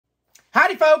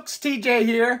Howdy folks, TJ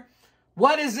here.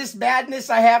 What is this madness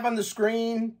I have on the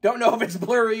screen? Don't know if it's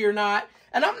blurry or not.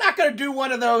 And I'm not going to do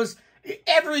one of those.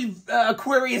 Every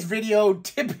Aquarius video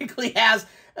typically has,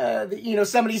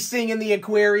 somebody singing the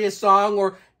Aquarius song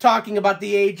or talking about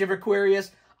the age of Aquarius.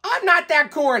 I'm not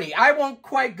that corny. I won't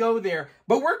quite go there.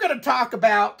 But we're going to talk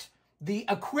about the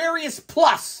Aquarius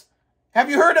Plus. Have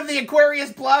you heard of the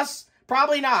Aquarius Plus?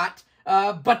 Probably not.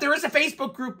 But there is a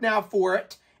Facebook group now for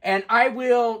it. And I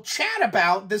will chat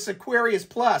about this Aquarius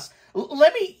Plus.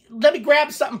 Let me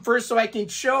grab something first so I can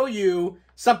show you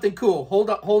something cool. Hold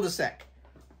a sec.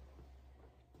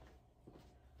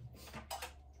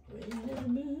 When the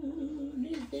moon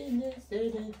is in the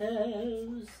seventh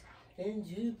house and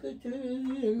Jupiter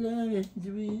aligns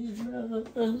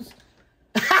with Mars.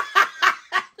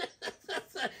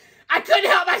 I couldn't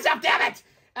help myself, damn it!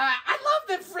 I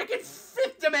love the freaking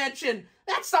Fifth Dimension.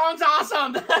 That song's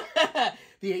awesome.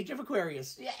 The Age of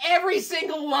Aquarius. Every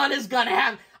single one is gonna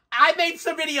have. I made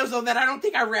some videos on that. I don't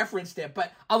think I referenced it,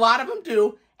 but a lot of them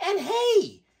do. And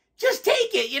hey, just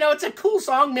take it. You know, it's a cool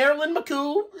song. Marilyn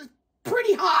McCool,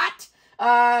 pretty hot.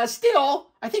 Still,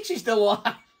 I think she's still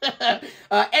alive.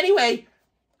 Anyway,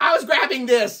 I was grabbing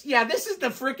this. Yeah, this is the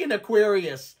freaking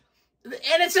Aquarius. And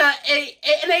it's an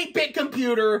 8-bit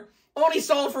computer, only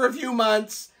sold for a few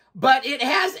months, but it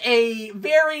has a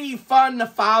very fun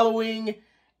following.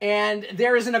 And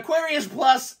there is an Aquarius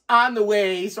Plus on the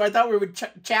way, so I thought we would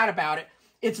chat about it.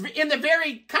 It's in the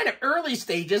very kind of early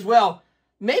stages. Well,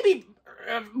 maybe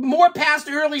more past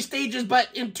the early stages, but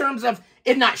in terms of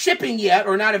it not shipping yet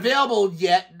or not available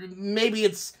yet, maybe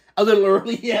it's a little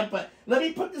early yet. But let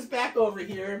me put this back over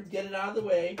here, get it out of the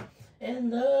way. And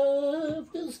love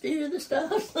will steer the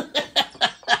stars.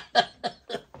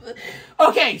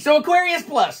 Okay, so Aquarius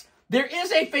Plus. There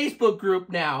is a Facebook group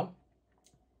now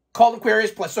called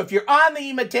Aquarius Plus. So if you're on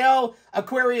the Mattel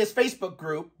Aquarius Facebook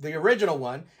group, the original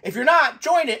one, if you're not,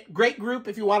 join it. Great group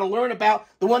if you want to learn about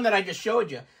the one that I just showed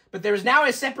you. But there is now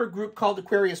a separate group called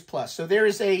Aquarius Plus. So there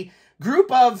is a group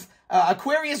of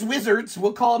Aquarius wizards,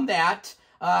 we'll call them that,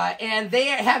 and they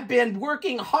have been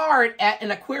working hard at an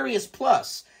Aquarius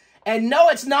Plus. And no,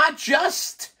 it's not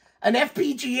just an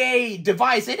FPGA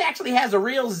device. It actually has a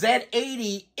real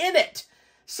Z80 in it.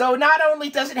 So not only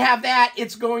does it have that,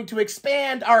 it's going to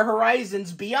expand our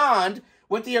horizons beyond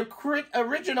what the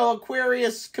original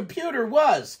Aquarius computer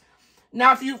was.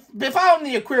 Now, if you've been following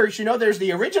the Aquarius, you know there's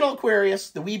the original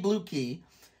Aquarius, the wee blue key,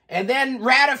 and then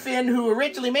Radofin, who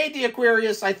originally made the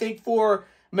Aquarius, I think, for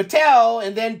Mattel,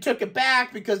 and then took it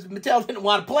back because Mattel didn't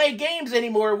want to play games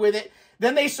anymore with it.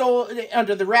 Then they sold it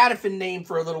under the Radofin name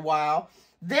for a little while.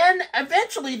 Then,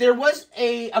 eventually, there was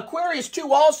a Aquarius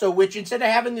 2 also, which instead of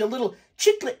having the little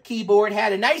chiclet keyboard,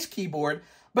 had a nice keyboard.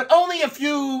 But only a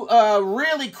few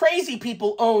really crazy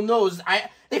people own those.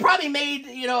 They probably made,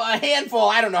 a handful.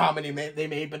 I don't know how many they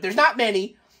made, but there's not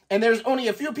many. And there's only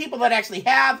a few people that actually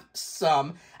have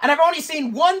some. And I've only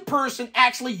seen one person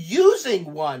actually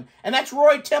using one, and that's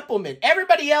Roy Templeman.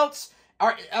 Everybody else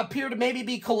appear to maybe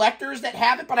be collectors that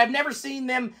have it, but I've never seen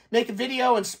them make a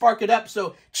video and spark it up.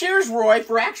 So cheers, Roy,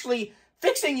 for actually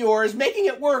fixing yours, making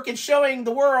it work, and showing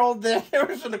the world that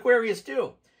there's an Aquarius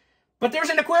too. But there's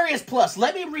an Aquarius Plus.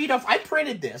 Let me read off. I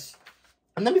printed this,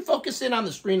 and let me focus in on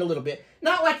the screen a little bit.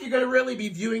 Not like you're going to really be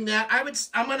viewing that. I'm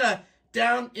going to,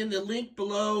 down in the link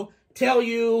below, tell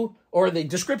you, or the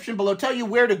description below, tell you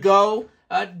where to go.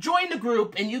 Join the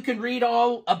group, and you can read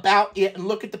all about it and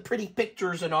look at the pretty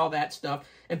pictures and all that stuff.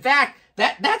 In fact,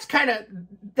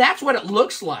 that's what it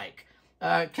looks like.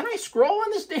 Can I scroll on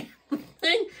this damn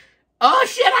thing? Oh,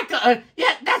 shit,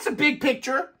 yeah, that's a big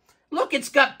picture. Look, it's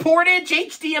got portage,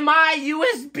 HDMI,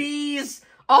 USBs,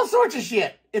 all sorts of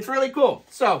shit. It's really cool.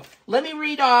 So, let me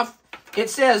read off.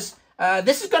 It says,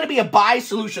 this is going to be a buy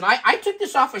solution. I took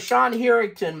this off of Sean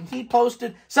Harrington. He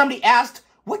posted, somebody asked,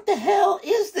 what the hell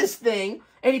is this thing?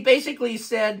 And he basically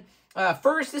said,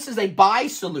 first, this is a buy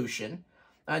solution.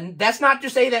 And that's not to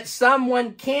say that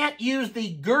someone can't use the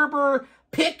Gerber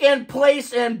pick and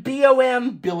place and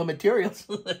BOM, bill of materials,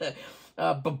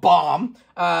 BOM,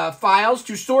 files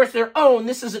to source their own.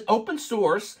 This is an open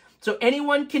source, so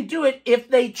anyone can do it if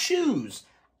they choose.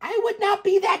 I would not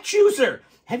be that chooser.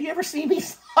 Have you ever seen me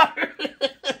slaughter?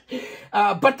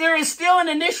 But there is still an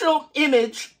initial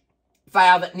image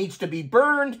file that needs to be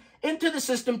burned into the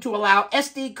system to allow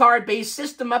SD card-based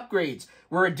system upgrades.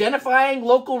 We're identifying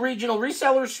local regional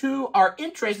resellers who are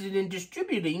interested in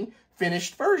distributing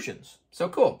finished versions. So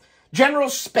cool. General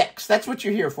specs. That's what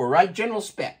you're here for, right? General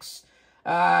specs.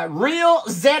 Real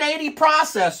Z80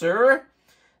 processor.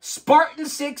 Spartan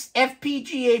 6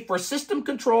 FPGA for system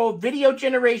control, video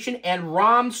generation, and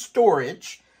ROM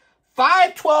storage.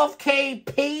 512K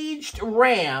paged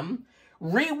RAM,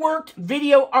 reworked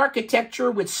video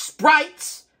architecture with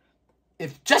sprites.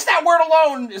 If just that word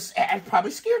alone has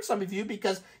probably scared some of you,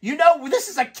 because you know this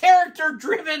is a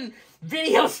character-driven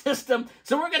video system,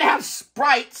 so we're going to have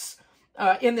sprites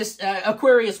in this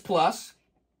Aquarius Plus.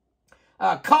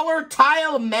 Color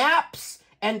tile maps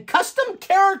and custom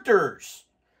characters.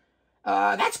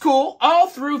 That's cool. All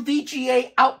through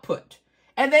VGA output.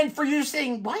 And then for you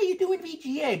saying, why are you doing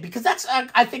VGA? Because that's,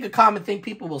 I think, a common thing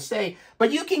people will say.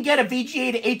 But you can get a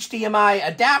VGA to HDMI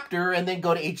adapter and then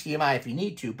go to HDMI if you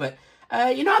need to. But,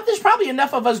 you know, there's probably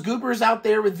enough of us goobers out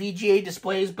there with VGA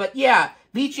displays. But, yeah,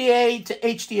 VGA to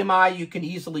HDMI, you can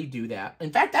easily do that.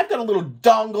 In fact, I've got a little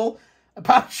dongle. I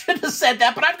probably shouldn't have said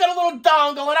that, but I've got a little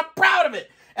dongle, and I'm proud of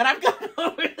it. And I've got it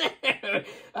over there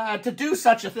to do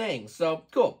such a thing. So,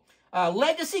 cool.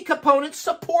 Legacy components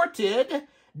supported.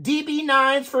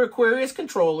 DB9s for Aquarius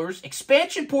controllers.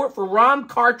 Expansion port for ROM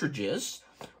cartridges.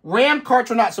 RAM carts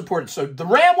are not supported. So, the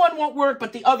RAM one won't work,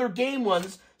 but the other game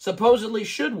ones supposedly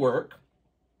should work.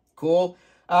 Cool.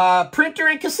 Printer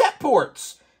and cassette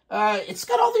ports. It's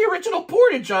got all the original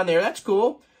portage on there. That's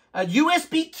cool. A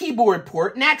USB keyboard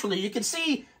port. Naturally, you can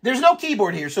see there's no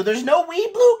keyboard here, so there's no wee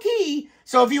blue key.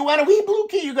 So if you want a wee blue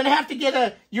key, you're going to have to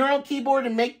get your own keyboard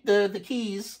and make the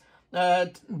keys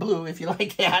blue, if you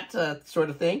like that sort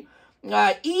of thing.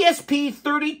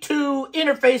 ESP32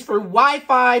 interface for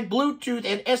Wi-Fi, Bluetooth,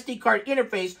 and SD card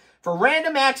interface for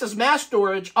random access mass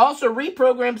storage. Also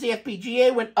reprograms the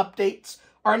FPGA when updates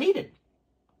are needed.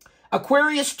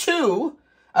 Aquarius 2.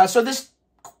 So this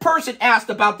person asked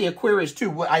about the Aquarius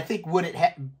 2. I think would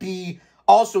it be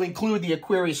also include the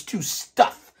Aquarius 2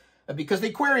 stuff? Because the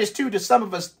Aquarius 2, to some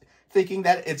of us, thinking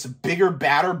that it's a bigger,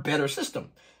 badder, better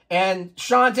system. And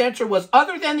Sean's answer was,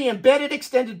 other than the embedded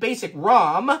extended basic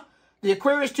ROM, the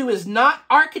Aquarius 2 is not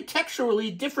architecturally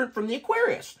different from the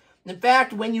Aquarius. In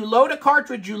fact, when you load a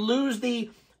cartridge, you lose the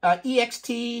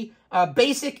EXT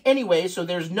basic anyway, so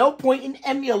there's no point in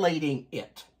emulating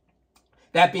it.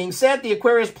 That being said, the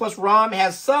Aquarius Plus ROM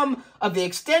has some of the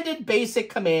extended basic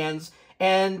commands,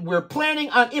 and we're planning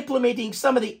on implementing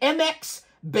some of the MX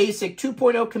Basic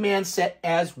 2.0 command set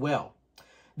as well.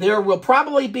 There will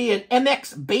probably be an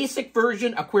MX Basic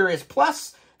version Aquarius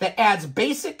Plus that adds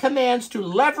basic commands to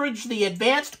leverage the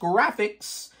advanced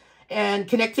graphics and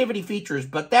connectivity features,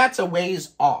 but that's a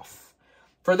ways off.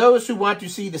 For those who want to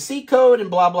see the C code and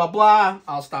blah, blah, blah,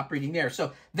 I'll stop reading there.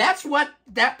 So that's what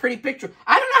that pretty picture.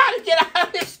 I don't know how to get out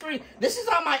of this screen. This is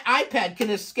on my iPad.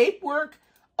 Can escape work?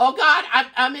 Oh, God,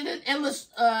 I'm in an endless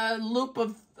loop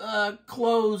of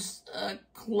close.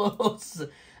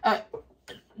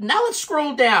 Now let's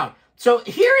scroll down. So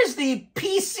here is the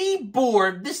PC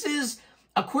board. This is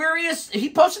Aquarius. He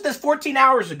posted this 14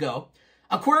 hours ago.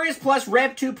 Aquarius Plus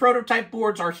Rev 2 prototype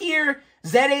boards are here.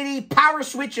 Z80 power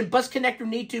switch and bus connector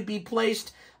need to be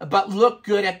placed, but look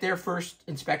good at their first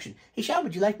inspection. Hey, Sean,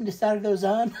 would you like me to solder those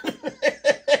on?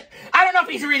 I don't know if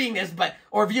he's reading this,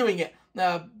 or viewing it.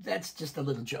 That's just a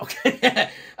little joke.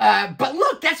 But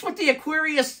look, that's what the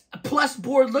Aquarius Plus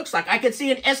board looks like. I can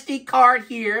see an SD card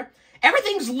here.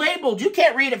 Everything's labeled. You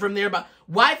can't read it from there, but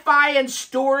Wi-Fi and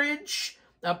storage,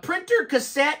 printer,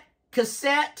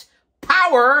 cassette,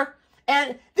 power,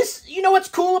 and this, you know what's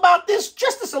cool about this?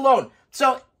 Just this alone.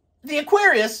 So the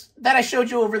Aquarius that I showed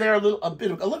you over there a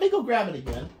bit ago, let me go grab it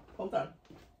again. Hold on.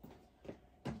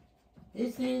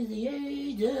 This is the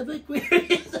age of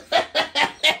Aquarius.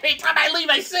 Every time I leave,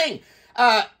 I sing.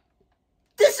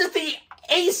 This is the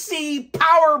AC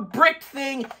power brick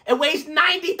thing. It weighs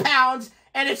 90 pounds,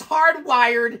 and it's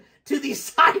hardwired to the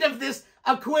side of this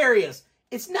Aquarius.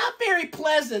 It's not very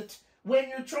pleasant when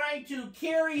you're trying to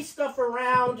carry stuff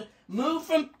around, move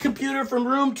from computer from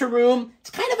room to room. It's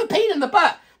kind of a pain in the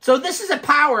butt. So this is a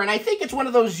power, and I think it's one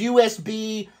of those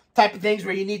USB type of things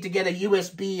where you need to get a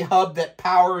USB hub that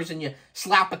powers and you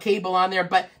slap a cable on there.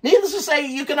 But needless to say,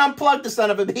 you can unplug the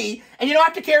son of a bee, and you don't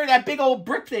have to carry that big old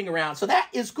brick thing around. So that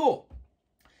is cool.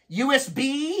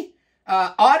 USB,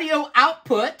 audio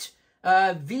output,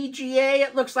 VGA,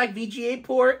 it looks like VGA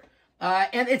port.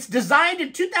 And it's designed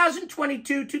in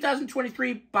 2022,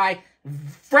 2023 by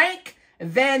Frank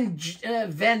Van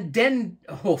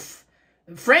Denhoff.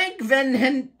 Frank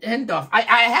Van Hendorf. I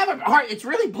have a hard, it's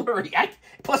really blurry,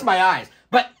 plus my eyes,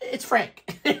 but it's Frank.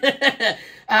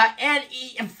 And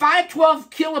 512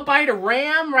 kilobyte of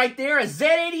RAM right there, a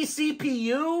Z80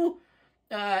 CPU,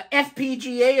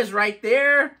 FPGA is right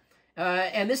there.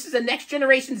 And this is a next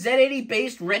generation Z80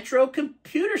 based retro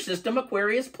computer system,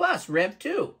 Aquarius Plus, Rev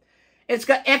 2. It's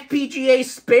got FPGA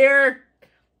spare,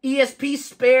 ESP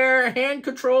spare, hand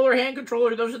controller.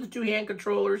 Those are the two hand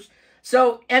controllers.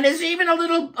 So, and there's even a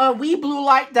little wee blue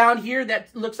light down here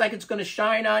that looks like it's going to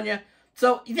shine on you.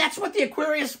 So that's what the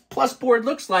Aquarius Plus board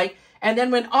looks like. And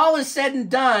then when all is said and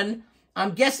done,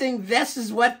 I'm guessing this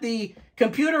is what the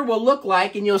computer will look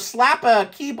like. And you'll slap a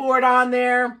keyboard on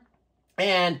there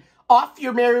and off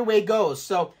your merry way goes.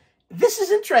 So this is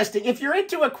interesting. If you're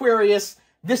into Aquarius,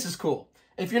 this is cool.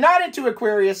 If you're not into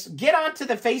Aquarius, get onto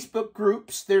the Facebook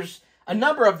groups. There's a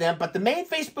number of them, but the main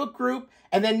Facebook group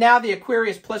and then now the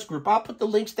Aquarius Plus group. I'll put the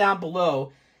links down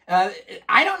below.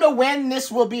 I don't know when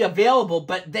this will be available,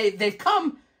 but they've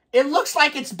come. It looks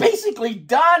like it's basically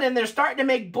done, and they're starting to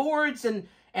make boards, and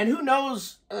who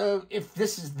knows if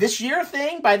this is this year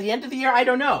thing, by the end of the year, I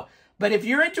don't know. But if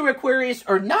you're into Aquarius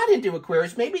or not into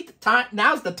Aquarius, maybe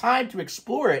now's the time to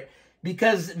explore it,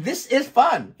 because this is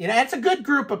fun. You know, it's a good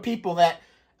group of people that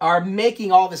are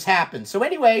making all this happen. So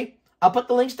anyway, I'll put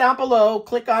the links down below.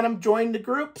 Click on them, join the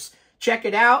groups, check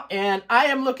it out, and I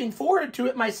am looking forward to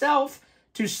it myself,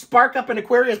 to spark up an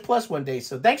Aquarius Plus one day.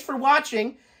 So thanks for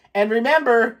watching. And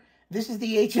remember, this is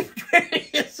the age of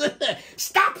Aquarius.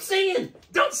 Stop singing.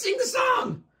 Don't sing the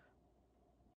song.